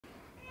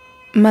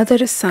Mother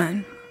to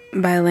Son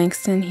by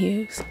Langston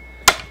Hughes.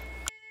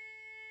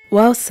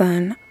 Well,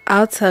 son,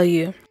 I'll tell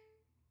you.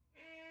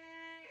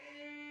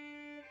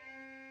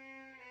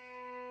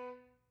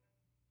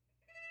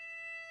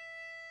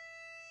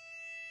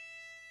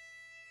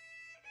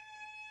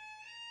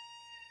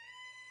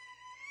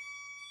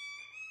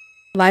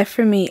 Life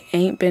for me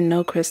ain't been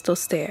no crystal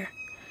stair.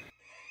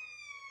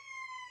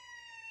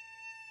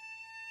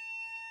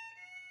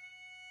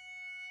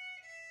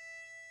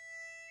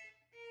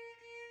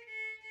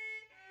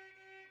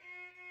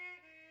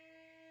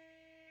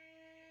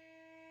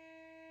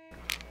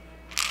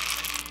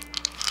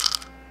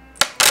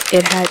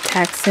 It had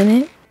tacks in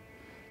it,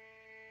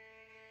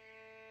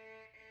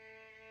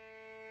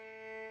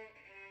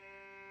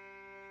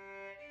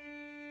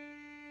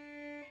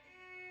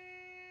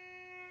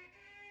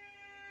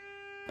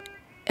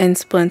 and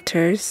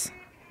splinters,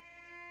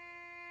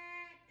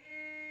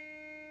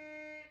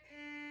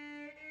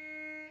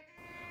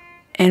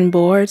 and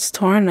boards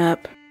torn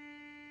up,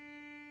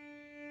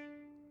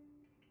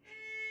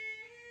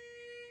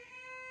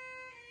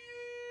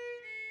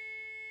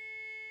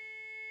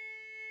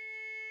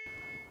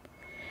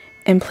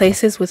 and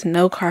places with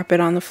no carpet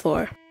on the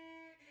floor.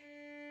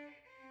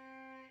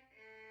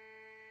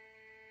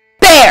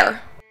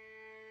 Bear!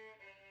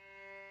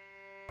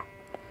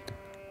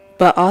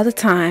 But all the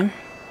time,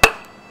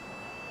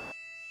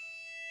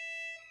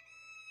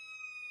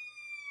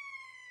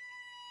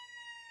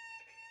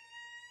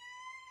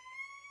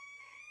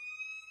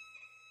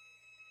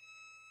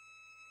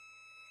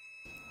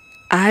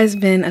 I's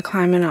been a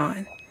climbing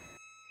on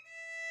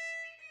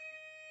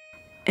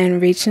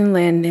and reaching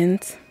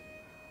landings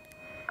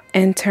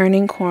and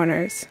turning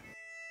corners,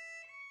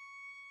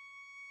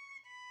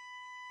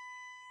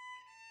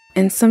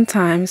 and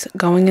sometimes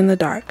going in the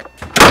dark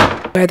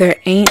where there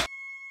ain't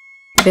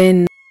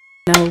been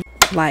no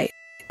light.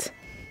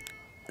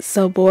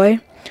 So boy,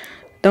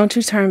 don't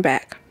you turn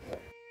back.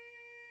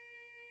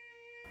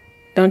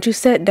 Don't you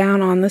sit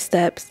down on the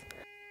steps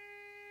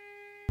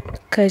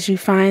 'cause you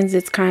finds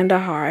it's kinda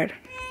hard.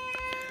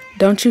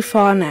 Don't you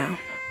fall now,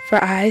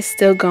 for I's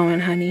still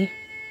going, honey.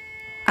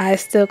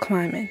 I's still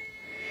climbing,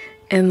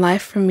 and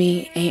life for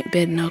me ain't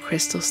been no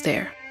crystal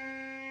stair.